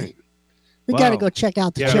chili. Right. We got to go check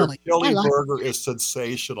out the chili. Their chili burger is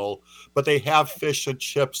sensational, but they have fish and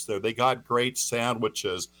chips there. They got great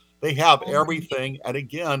sandwiches. They have everything. And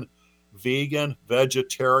again, vegan,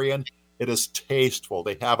 vegetarian. It is tasteful.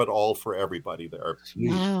 They have it all for everybody there.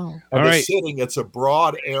 Wow. And it's a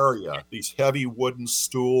broad area. These heavy wooden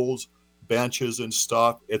stools, benches and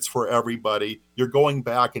stuff. It's for everybody. You're going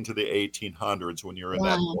back into the 1800s when you're in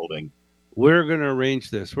that building. We're going to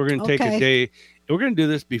arrange this. We're going to take a day. We're going to do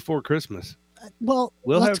this before Christmas. We'll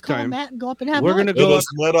let's call time. Matt and go up and have We're going to go. It is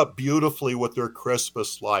lit up beautifully with their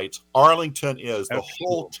Christmas lights. Arlington is. The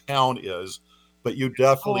whole town is. But you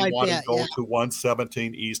definitely want to go to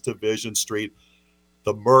 117 East Division Street,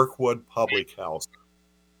 the Mirkwood Public House.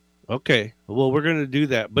 Okay. Well, we're going to do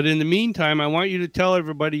that. But in the meantime, I want you to tell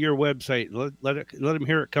everybody your website. Let them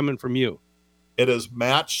hear it coming from you. It is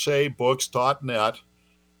mattshaybooks.net,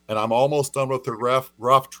 and I'm almost done with the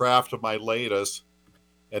rough draft of my latest,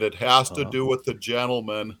 and it has to do with the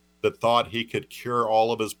gentleman that thought he could cure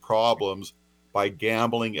all of his problems by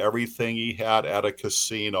gambling everything he had at a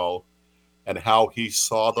casino, and how he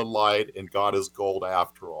saw the light and got his gold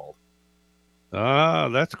after all. Ah,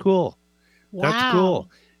 that's cool. Wow. That's cool.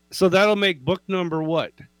 So that'll make book number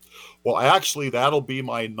what? Well, actually, that'll be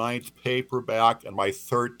my 9th paperback and my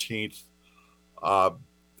 13th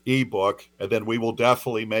ebook, and then we will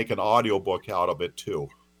definitely make an audiobook out of it too.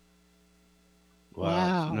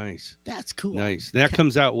 Wow. Nice. That's cool. Nice. That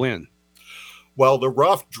comes out when? Well, the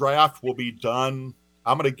rough draft will be done,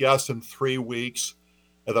 I'm going to guess, in 3 weeks.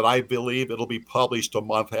 And then I believe it'll be published a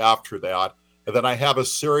month after that. And then I have a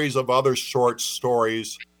series of other short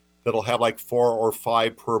stories that'll have like 4 or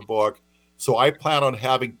 5 per book. So I plan on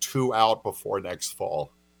having 2 out before next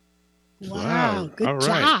fall. Wow. Good All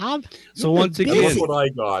right. job. So once again, that's what I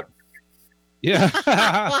got. Yeah.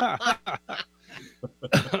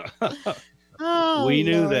 Oh, we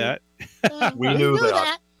knew Lord. that. We knew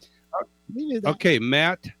that. We knew that. Okay,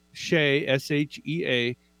 Matt Shea,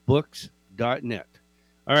 SHEA, books.net.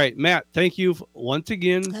 All right, Matt, thank you once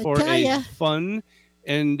again for a fun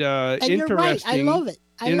and interesting you're right. I love it.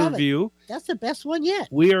 interview. That's the best one yet.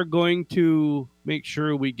 We are going to make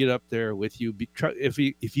sure we get up there with you.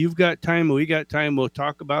 If you've got time, we got time, we'll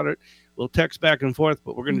talk about it. We'll text back and forth,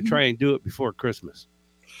 but we're going to try and do it before Christmas.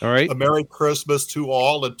 All right. A Merry Christmas to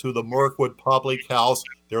all and to the Mirkwood Public House.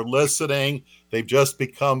 They're listening. They've just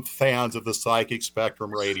become fans of the Psychic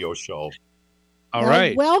Spectrum radio show. All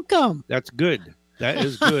right. Welcome. That's good. That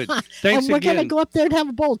is good. Thanks and we're again. going to go up there and have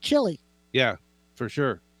a bowl of chili. Yeah, for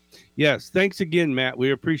sure. Yes. Thanks again, Matt.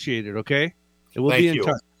 We appreciate it. Okay. And we'll be in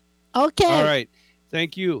touch. Okay. All right.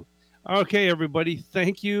 Thank you. Okay, everybody.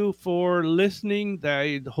 Thank you for listening.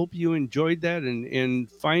 I hope you enjoyed that and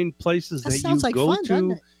find places that you like go fun,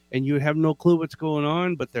 to and you have no clue what's going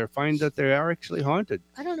on, but they find that they are actually haunted.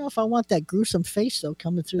 I don't know if I want that gruesome face, though,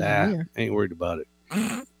 coming through the mirror. Ain't worried about it.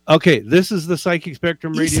 Okay, this is the Psychic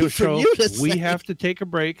Spectrum radio show. We have to take a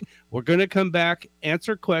break. We're going to come back,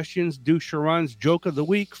 answer questions, do Sha'ron's joke of the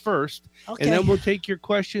week first, and then we'll take your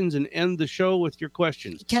questions and end the show with your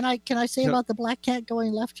questions. Can I say about the black cat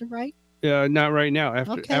going left to right? Not right now.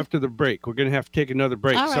 After the break, we're going to have to take another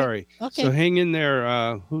break. All right. Sorry. Okay. So hang in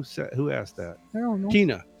there. Who asked that? I don't know.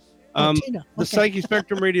 Tina. Tina. The Psychic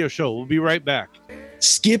Spectrum radio show. We'll be right back.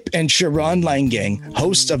 Skip and Sha'ron Langang,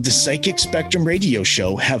 hosts of the Psychic Spectrum radio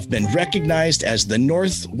show, have been recognized as the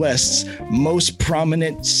Northwest's most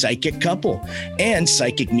prominent psychic couple and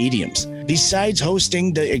psychic mediums. Besides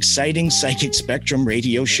hosting the exciting Psychic Spectrum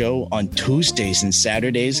radio show on Tuesdays and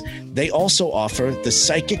Saturdays, they also offer the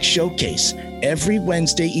Psychic Showcase every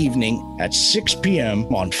Wednesday evening at 6 p.m.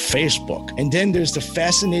 on Facebook. And then there's the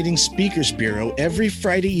Fascinating Speakers Bureau every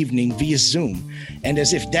Friday evening via Zoom. And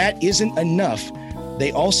as if that isn't enough,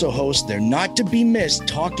 they also host their Not to Be Missed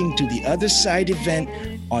Talking to the Other Side event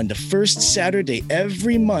on the first Saturday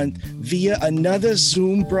every month via another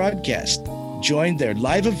Zoom broadcast. Join their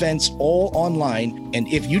live events all online, and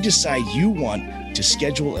if you decide you want to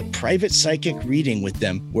schedule a private psychic reading with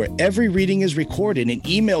them where every reading is recorded and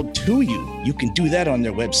emailed to you, you can do that on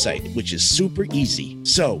their website, which is super easy.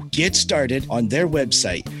 So get started on their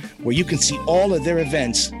website where you can see all of their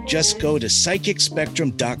events. Just go to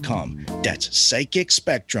psychicspectrum.com. That's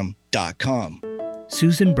psychicspectrum.com.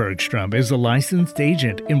 Susan Bergstrom is a licensed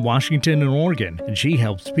agent in Washington and Oregon, and she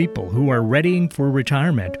helps people who are readying for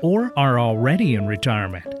retirement or are already in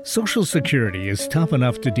retirement. Social Security is tough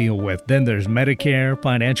enough to deal with. Then there's Medicare,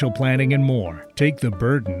 financial planning, and more. Take the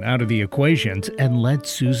burden out of the equations and let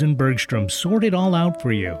Susan Bergstrom sort it all out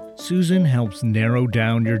for you. Susan helps narrow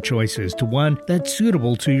down your choices to one that's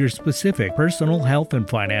suitable to your specific personal health and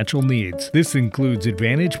financial needs. This includes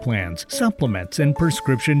Advantage plans, supplements, and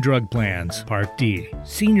prescription drug plans. Part D.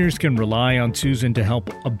 Seniors can rely on Susan to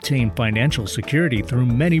help obtain financial security through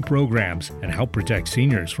many programs and help protect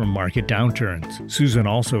seniors from market downturns. Susan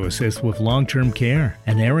also assists with long-term care,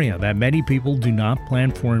 an area that many people do not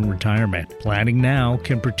plan for in retirement. Planning now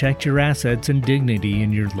can protect your assets and dignity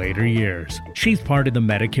in your later years. She's part of the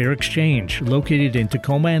Medicare Exchange, located in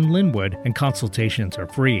Tacoma and Linwood, and consultations are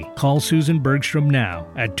free. Call Susan Bergstrom now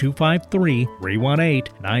at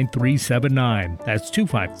 253-318-9379. That's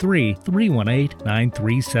 253-318-9379,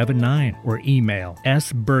 or email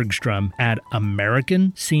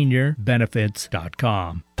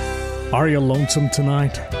sbergstrom@americanseniorbenefits.com. Are you lonesome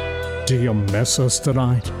tonight? Do you miss us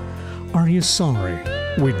tonight? Are you sorry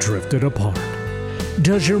we drifted apart?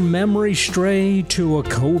 Does your memory stray to a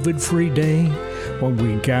COVID-free day when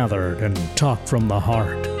we gathered and talked from the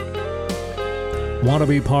heart? Want to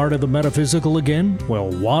be part of the metaphysical again? Well,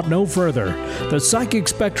 want no further. The Psychic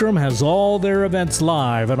Spectrum has all their events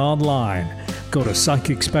live and online. Go to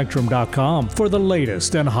psychicspectrum.com for the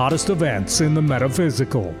latest and hottest events in the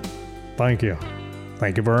metaphysical. Thank you.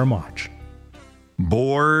 Thank you very much.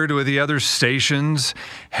 Bored with the other stations,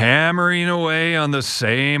 hammering away on the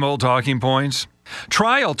same old talking points?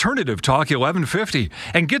 Try Alternative Talk 1150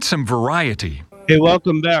 and get some variety. Hey,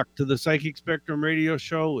 welcome back to the Psychic Spectrum radio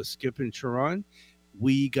show with Skip and Sha'ron.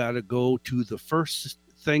 We got to go to the first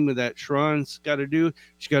thing that Sha'ron's got to do.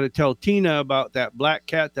 She's got to tell Tina about that black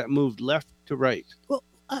cat that moved left to right. Well,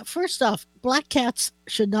 first off, black cats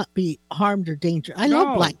should not be harmed or dangerous. I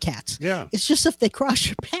love black cats. Yeah. It's just if they cross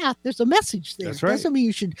your path, there's a message there. That's right. Doesn't mean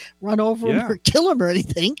you should run over them or kill them or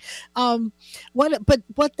anything.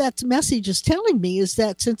 What that message is telling me is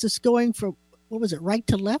that since it's going from, what was it, right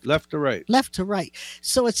to left? Left to right. Left to right.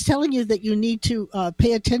 So it's telling you that you need to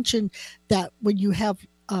pay attention that when you have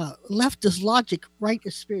left is logic, right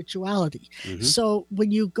is spirituality. Mm-hmm. So when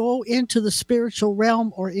you go into the spiritual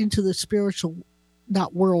realm or into the spiritual,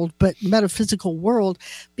 not world, but metaphysical world,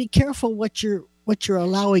 be careful what you're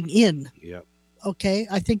allowing in. Yep. Okay.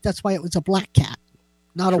 I think that's why it was a black cat,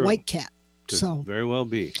 not True. a white cat. Could so very well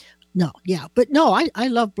be. No, yeah, but no, I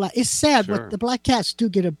love black. It's sad, Sure. but the black cats do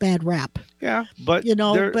get a bad rap. Yeah, but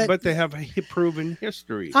but they have a proven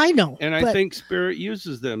history. I know, and I think spirit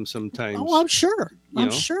uses them sometimes. Oh, I'm sure.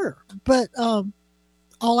 But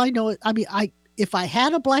all I know, if I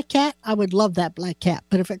had a black cat, I would love that black cat.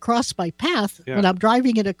 But if it crossed my path when I'm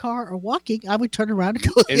driving in a car or walking, I would turn around and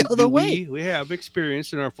go the other way. We have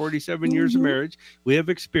experienced in our 47 years of marriage. We have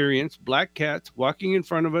experienced black cats walking in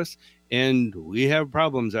front of us, and we have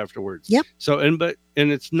problems afterwards. Yep. So and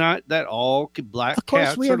it's not that all black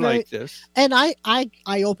cats are like this. And I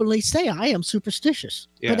openly say I am superstitious.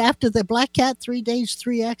 Yeah. But after the black cat, 3 days,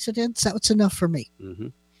 3 accidents, that was enough for me. Mm-hmm.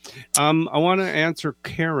 I want to answer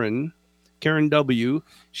Karen W.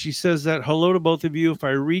 She says that hello to both of you. If I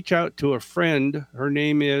reach out to a friend, her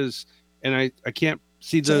name is, and I can't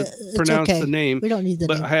pronounce the name. We don't need the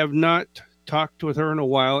name. But I have not talked with her in a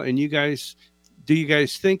while. And do you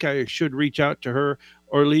guys think I should reach out to her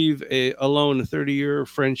or leave alone a 30-year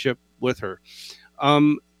friendship with her?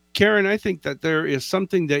 Karen, I think that there is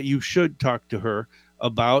something that you should talk to her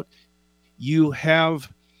about. You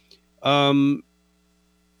have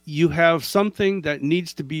something that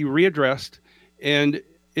needs to be readdressed, and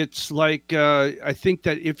it's like I think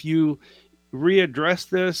that if you readdress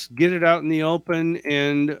this, get it out in the open,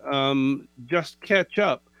 and just catch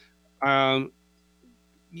up, um,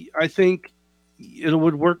 I think it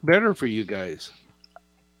would work better for you guys.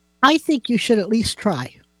 I think you should at least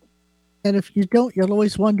try. And if you don't, you'll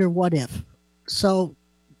always wonder what if. So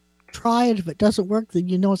try it. If it doesn't work, then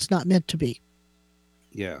you know it's not meant to be.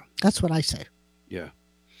 Yeah. That's what I say. Yeah.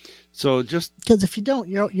 So just because if you don't,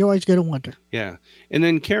 you're always going to wonder. Yeah. And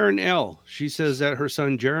then Karen L., she says that her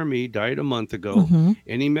son Jeremy died a month ago.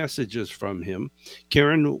 Any messages from him?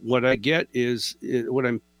 Karen, what I get is, what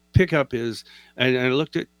I'm pick up is, and I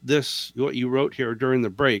looked at this, what you wrote here during the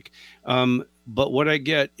break, but what I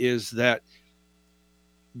get is that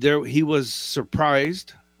he was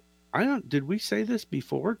surprised. Did we say this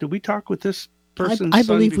before? Did we talk with this person? I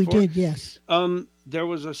believe before? We did, yes. There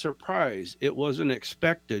was a surprise. It wasn't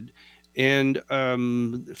expected, and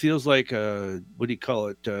it feels like what do you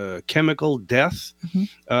call it? Chemical death,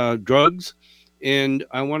 drugs. And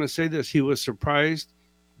I want to say this: he was surprised,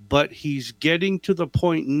 but he's getting to the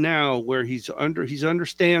point now where he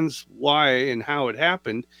understands why and how it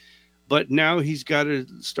happened, but now he's got to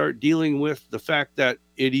start dealing with the fact that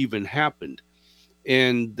it even happened,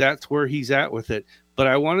 and that's where he's at with it. But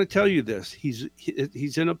I want to tell you this: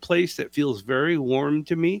 he's in a place that feels very warm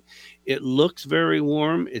to me. It looks very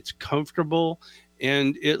warm. It's comfortable,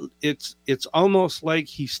 and it's almost like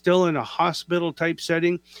he's still in a hospital type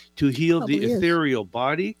setting to heal the ethereal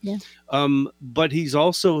body. Yeah. But he's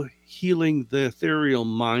also healing the ethereal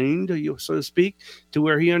mind, so to speak, to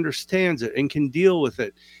where he understands it and can deal with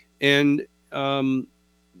it. And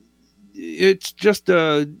it's just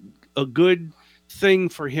a good thing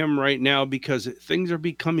for him right now, because things are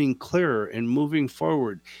becoming clearer and moving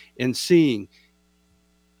forward and seeing.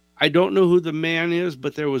 I don't know who the man is,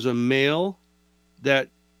 but there was a male that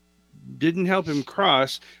didn't help him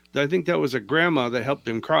cross. I think that was a grandma that helped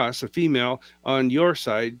him cross, a female on your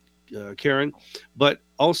side, Karen. But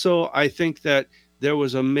also I think that there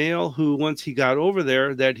was a male who, once he got over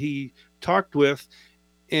there, that he talked with,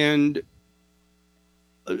 and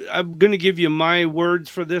I'm going to give you my words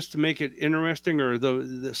for this to make it interesting,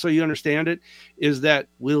 or so you understand it, is that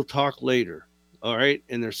we'll talk later. All right.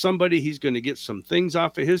 And there's somebody, he's going to get some things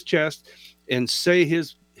off of his chest and say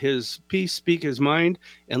his piece, speak his mind,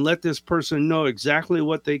 and let this person know exactly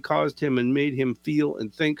what they caused him and made him feel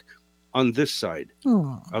and think on this side.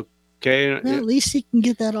 Aww. Okay. Well, at least he can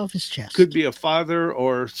get that off his chest. Could be a father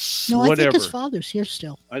or whatever. I think his father's here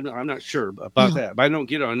still. I'm not sure about that, but I don't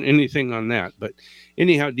get on anything on that. But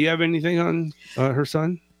anyhow, do you have anything on her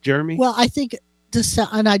son, Jeremy? Well, I think this,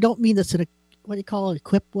 and I don't mean this in a, what do you call it,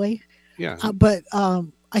 equipped way. Yeah. But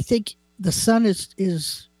I think the son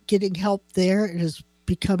is getting help there and is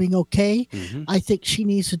becoming okay. I think she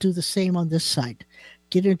needs to do the same on this side.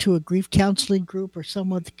 Get into a grief counseling group or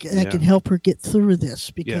someone that can help her get through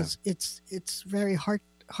this, because it's very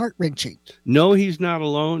heart-wrenching. No, he's not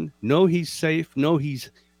alone. No, he's safe. No,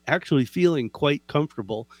 he's actually feeling quite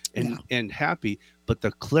comfortable and happy, but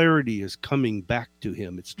the clarity is coming back to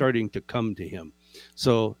him. It's starting to come to him.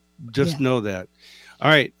 So just know that. All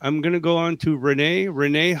right, I'm going to go on to Renee.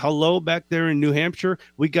 Renee, hello back there in New Hampshire.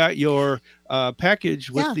 We got your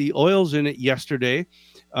package with the oils in it yesterday.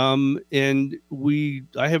 And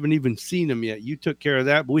I haven't even seen them yet. You took care of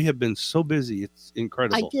that, but we have been so busy. It's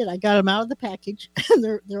incredible. I did. I got them out of the package, and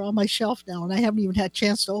they're on my shelf now, and I haven't even had a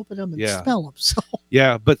chance to open them and smell them. So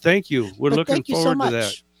but thank you. We're looking forward to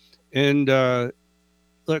that. And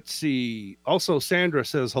let's see. Also, Sandra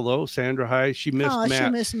says hello. Sandra, hi. She missed Matt.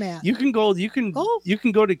 She missed Matt. You can go. You can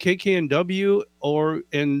go to KKNW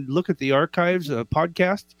and look at the archives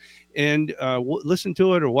podcast and listen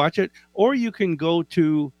to it or watch it, or you can go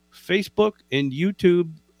to Facebook and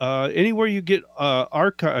YouTube, anywhere you get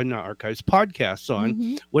podcasts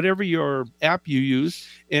on, whatever your app you use,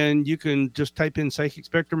 and you can just type in Psychic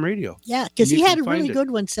Spectrum Radio. Yeah, because he had a really good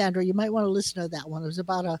one, Sandra. You might want to listen to that one. It was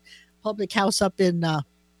about a public house up in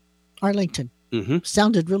Arlington.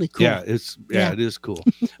 Sounded really cool. Yeah, it is cool.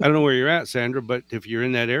 I don't know where you're at, Sandra, but if you're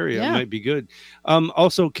in that area, it might be good.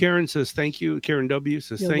 Also, Karen says thank you. Karen W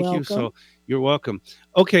says thank you. So you're welcome.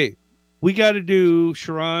 Okay, we got to do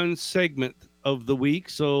Sha'ron's segment of the week.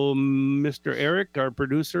 So, Mr. Eric, our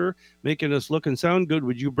producer, making us look and sound good,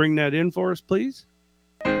 would you bring that in for us, please?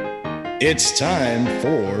 It's time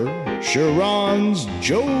for Sha'ron's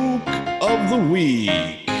Joke of the Week.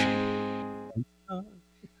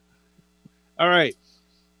 All right.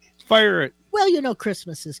 Fire it. Well,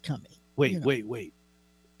 Christmas is coming. Wait.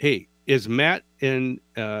 Hey, is Matt and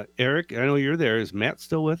Eric, I know you're there. Is Matt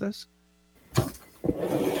still with us?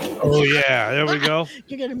 Oh yeah, there we go.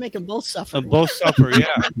 You're going to make them both suffer. Both suffer. Yeah,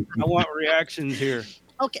 I want reactions here.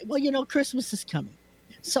 Okay, well, Christmas is coming.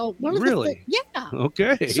 So one of Really? yeah.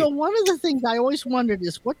 Okay. So one of the things I always wondered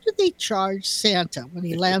is, what do they charge Santa when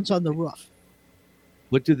he lands on the roof?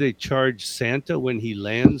 What do they charge Santa when he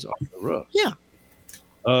lands on the roof? Yeah.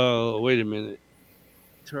 Oh, wait a minute.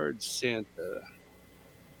 Charge Santa.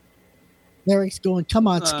 Eric's going, come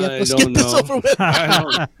on, Skip. Let's don't get this know. over with.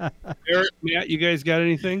 I don't. Eric, Matt, you guys got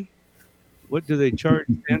anything? What do they charge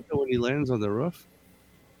Santa when he lands on the roof?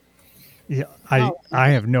 Yeah, I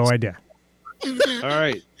have no idea. All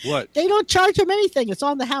right. What? They don't charge him anything. It's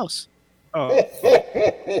on the house. Oh.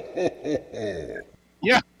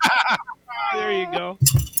 Yeah. There you go.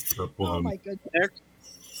 Oh, my goodness.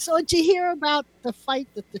 So did you hear about the fight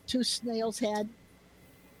that the two snails had?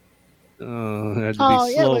 Oh, it had to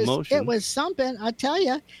be slow motion. It was something. I tell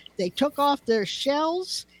you, they took off their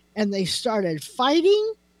shells and they started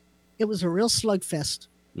fighting. It was a real slugfest.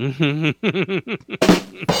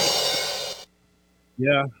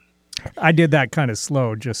 Yeah. I did that kind of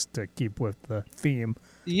slow just to keep with the theme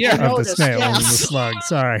Yeah. of the snail and the slug.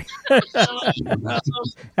 Sorry. I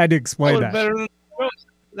had to explain that.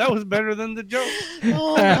 That was better than the joke.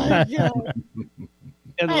 Oh, my God.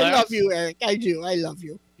 And I love you, Eric. I do. I love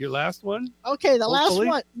you. Your last one? Okay, the Hopefully.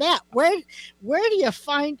 last one. Matt, where do you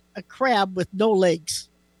find a crab with no legs?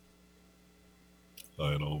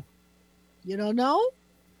 I know. You don't know?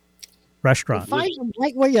 You Restaurant. find them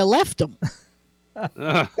right where you left them.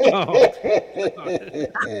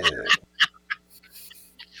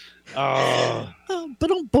 Oh.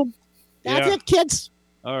 Boom, boom. That's Yeah. it, kids.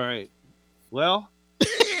 All right. Well,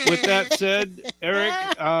 with that said, Eric,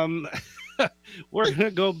 we're going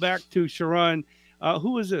to go back to Sha'ron.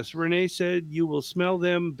 Who is this? Renee said you will smell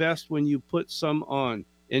them best when you put some on.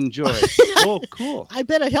 Enjoy. Oh, cool. I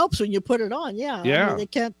bet it helps when you put it on. Yeah. Yeah. I mean, they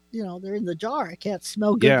can't, they're in the jar. It can't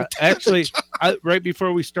smell good. Yeah. but they're in the Actually, jar. right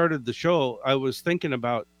before we started the show, I was thinking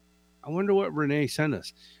about, I wonder what Renee sent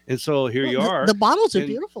us. And so here you are. The bottles are And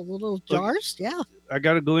beautiful, the little jars. Yeah. I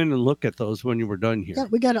got to go in and look at those when you were done here. Yeah,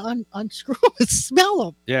 we got to unscrew them and smell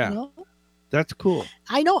them. Yeah. That's cool.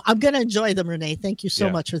 I know. I'm going to enjoy them, Renee. Thank you so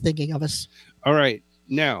Yeah. much for thinking of us. All right.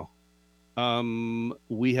 Now,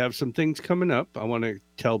 we have some things coming up. I want to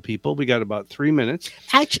tell people we got about 3 minutes.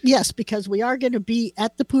 Actually, yes, because we are going to be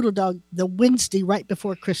at the Poodle Dog the Wednesday right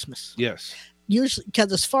before Christmas. Yes. Usually,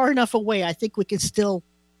 because it's far enough away, I think we can still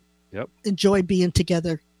enjoy being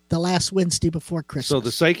together the last Wednesday before Christmas. So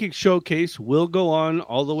the Psychic Showcase will go on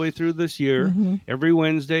all the way through this year, every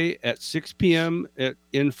Wednesday at 6 p.m.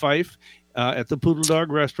 in Fife at the Poodle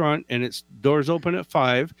Dog Restaurant, and its doors open at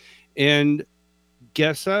 5. And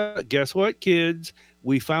guess what, kids?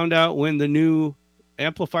 We found out when the new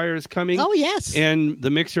amplifier is coming. Oh, yes. And the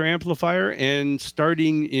mixer amplifier. And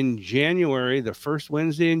starting in January, the first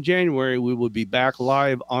Wednesday in January, we will be back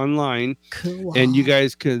live online. Cool. And you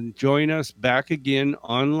guys can join us back again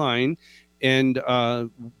online and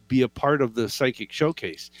be a part of the Psychic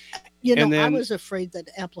Showcase. I was afraid that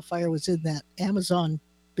the amplifier was in that Amazon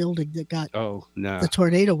building that got the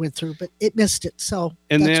tornado went through, but it missed it. So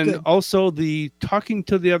and that's then good. Also the Talking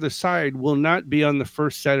to the Other Side will not be on the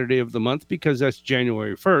first Saturday of the month because that's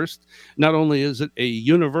January 1st. Not only is it a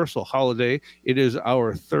universal holiday, it is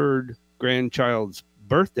our third grandchild's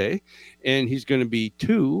birthday, and he's going to be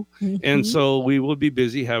 2. And so we will be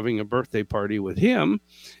busy having a birthday party with him,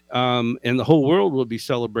 and the whole world will be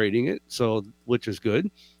celebrating it, so which is good.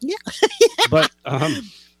 Yeah. But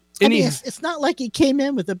it's not like he came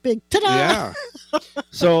in with a big ta-da. Yeah.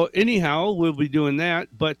 So anyhow, we'll be doing that.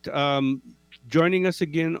 But joining us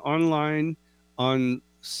again online on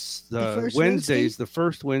the Wednesdays, the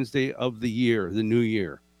first Wednesday of the year, the new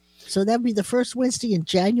year. So that'd be the first Wednesday in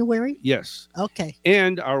January? Yes. Okay.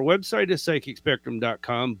 And our website is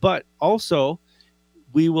psychicspectrum.com. But also,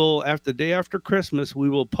 we will, the day after Christmas, we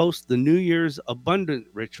will post the New Year's Abundant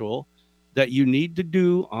Ritual that you need to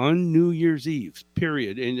do on New Year's Eve,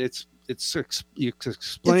 period. And it's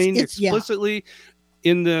explained explicitly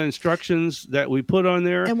in the instructions that we put on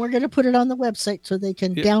there. And we're going to put it on the website so they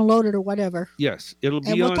can download it or whatever. Yes, it'll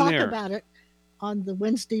be on there. And we'll talk about it on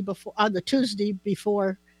the Tuesday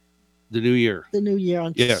before the New Year. The New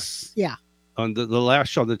Year. Yeah. On the last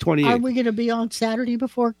show, the 28th. Are we going to be on Saturday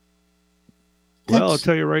before? Well, I'll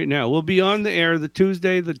tell you right now. We'll be on the air the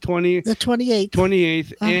Tuesday, the 28th,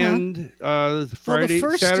 and Friday,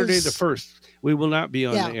 Saturday, the 1st. We will not be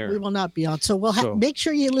on the air. We will not be on. So we'll make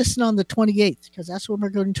sure you listen on the 28th because that's when we're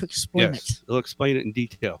going to explain it. We'll explain it in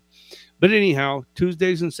detail. But anyhow,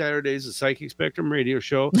 Tuesdays and Saturdays, the Psychic Spectrum radio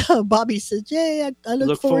show. Bobby says, "Yay, I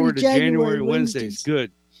look forward to January Wednesdays."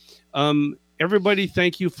 Good. everybody,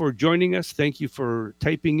 thank you for joining us. Thank you for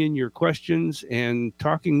typing in your questions and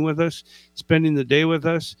talking with us, spending the day with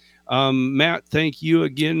us. Matt, thank you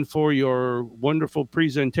again for your wonderful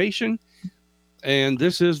presentation. And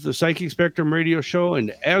this is the Psychic Spectrum Radio Show.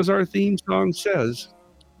 And as our theme song says,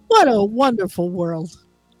 what a wonderful world.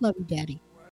 Love you, Daddy.